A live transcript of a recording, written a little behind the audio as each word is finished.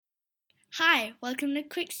Hi, welcome to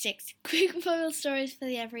Quick Sticks, quick Bible stories for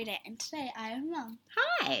the everyday. And today I am Mum.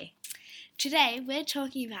 Hi. Today we're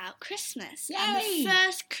talking about Christmas. Yay! And the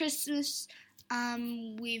first Christmas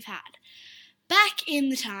we've had. Back in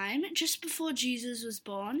the time, just before Jesus was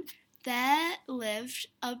born, there lived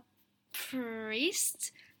a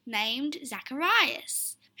priest named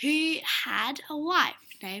Zacharias, who had a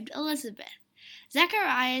wife named Elizabeth.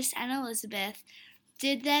 Zacharias and Elizabeth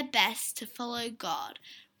did their best to follow God.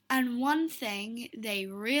 And one thing they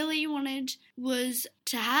really wanted was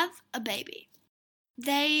to have a baby.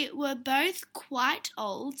 They were both quite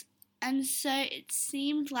old, and so it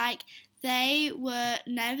seemed like they were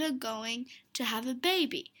never going to have a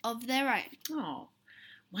baby of their own. Oh,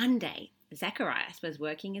 one day Zacharias was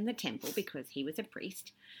working in the temple because he was a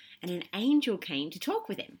priest, and an angel came to talk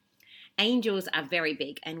with him. Angels are very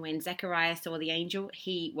big, and when Zacharias saw the angel,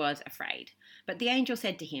 he was afraid. But the angel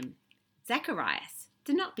said to him, "Zacharias,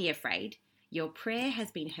 do not be afraid. Your prayer has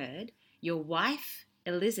been heard. Your wife,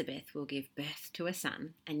 Elizabeth, will give birth to a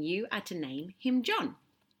son, and you are to name him John."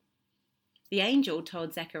 The angel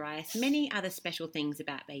told Zacharias many other special things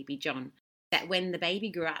about baby John, that when the baby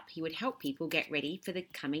grew up, he would help people get ready for the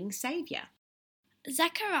coming Saviour.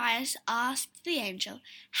 Zacharias asked the angel,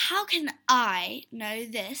 "How can I know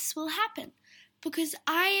this will happen? Because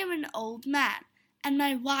I am an old man, and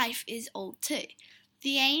my wife is old too."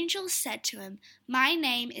 The angel said to him, "My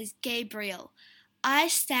name is Gabriel. I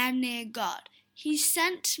stand near God. He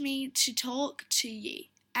sent me to talk to you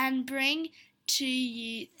and bring to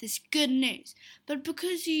you this good news. But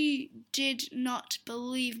because you did not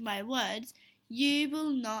believe my words, you will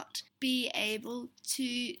not be able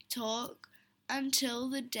to talk until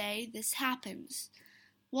the day this happens.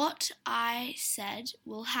 What I said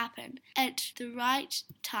will happen at the right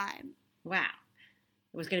time." Wow.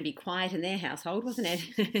 It was going to be quiet in their household, wasn't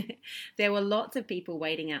it? There were lots of people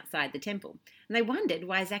waiting outside the temple, and they wondered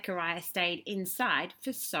why Zacharias stayed inside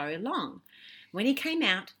for so long. When he came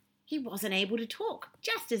out, he wasn't able to talk,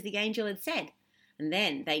 just as the angel had said. And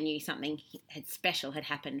then they knew something special had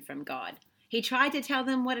happened from God. He tried to tell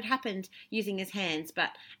them what had happened using his hands,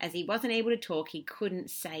 but as he wasn't able to talk, he couldn't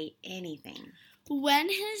say anything. When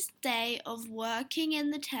his day of working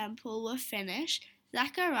in the temple were finished,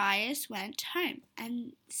 Zacharias went home,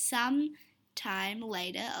 and some time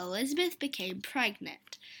later Elizabeth became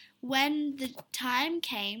pregnant. When the time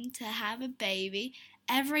came to have a baby,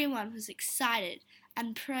 everyone was excited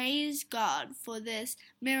and praised God for this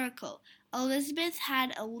miracle. Elizabeth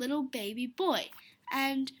had a little baby boy,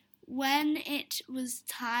 and when it was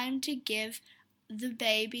time to give the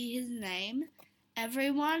baby his name,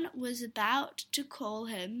 everyone was about to call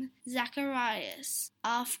him Zacharias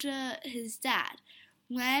after his dad.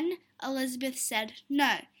 When Elizabeth said,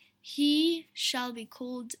 "No, he shall be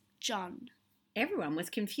called John." Everyone was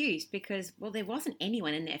confused because, there wasn't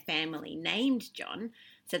anyone in their family named John.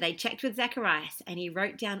 So they checked with Zacharias, and he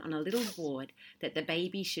wrote down on a little board that the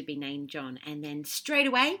baby should be named John. And then straight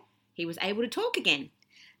away, he was able to talk again.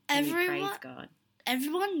 And he praised God.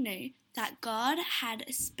 Everyone knew that God had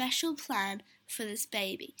a special plan for this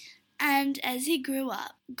baby. And as he grew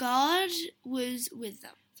up, God was with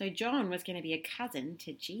them. So John was going to be a cousin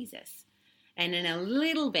to Jesus. And in a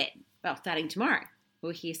little bit, starting tomorrow,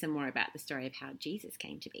 we'll hear some more about the story of how Jesus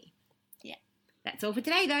came to be. Yeah. That's all for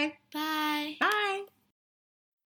today, though. Bye. Bye.